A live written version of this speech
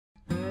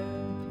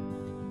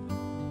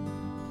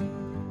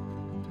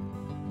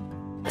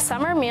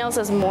Summer meals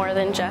is more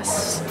than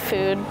just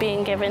food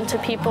being given to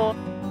people.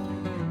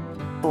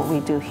 What we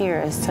do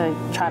here is to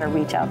try to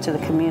reach out to the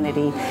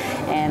community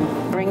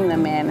and bring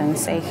them in and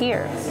say,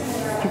 here,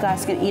 you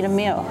guys can eat a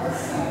meal,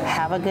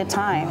 have a good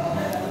time.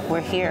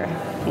 We're here,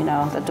 you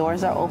know, the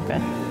doors are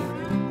open.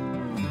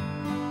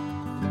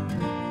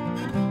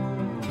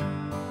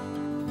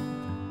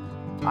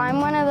 I'm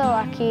one of the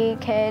lucky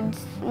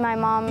kids. My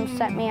mom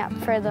set me up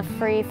for the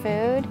free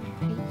food.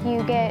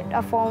 You get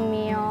a full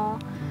meal,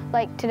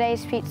 like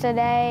today's pizza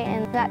day,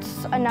 and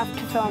that's enough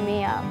to fill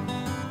me up.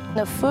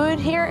 The food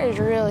here is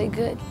really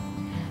good.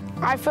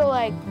 I feel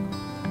like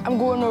I'm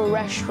going to a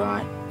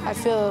restaurant. I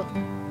feel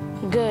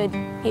good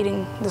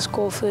eating the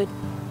school food.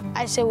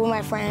 I sit with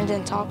my friends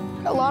and talk.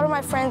 A lot of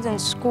my friends in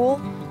school,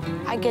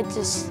 I get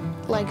to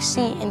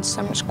see in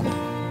summer school.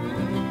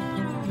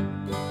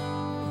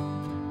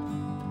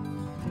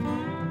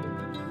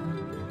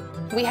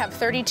 We have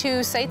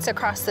 32 sites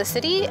across the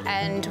city,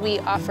 and we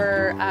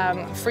offer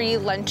free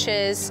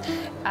lunches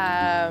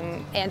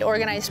and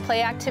organized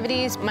play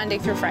activities Monday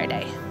through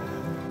Friday.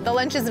 The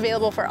lunch is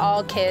available for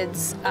all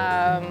kids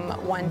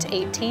 1 to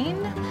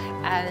 18,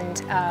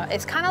 and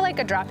it's kind of like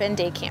a drop-in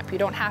day camp. You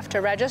don't have to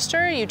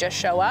register, you just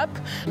show up.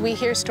 We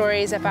hear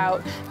stories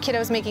about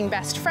kiddos making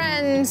best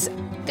friends.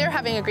 They're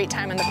having a great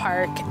time in the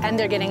park, and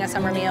they're getting a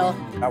summer meal.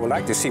 I would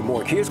like to see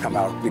more kids come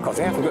out because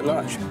they have a good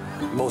lunch.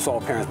 Most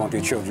all parents want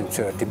their children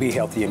to be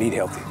healthy and eat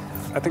healthy.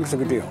 I think it's a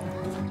good deal.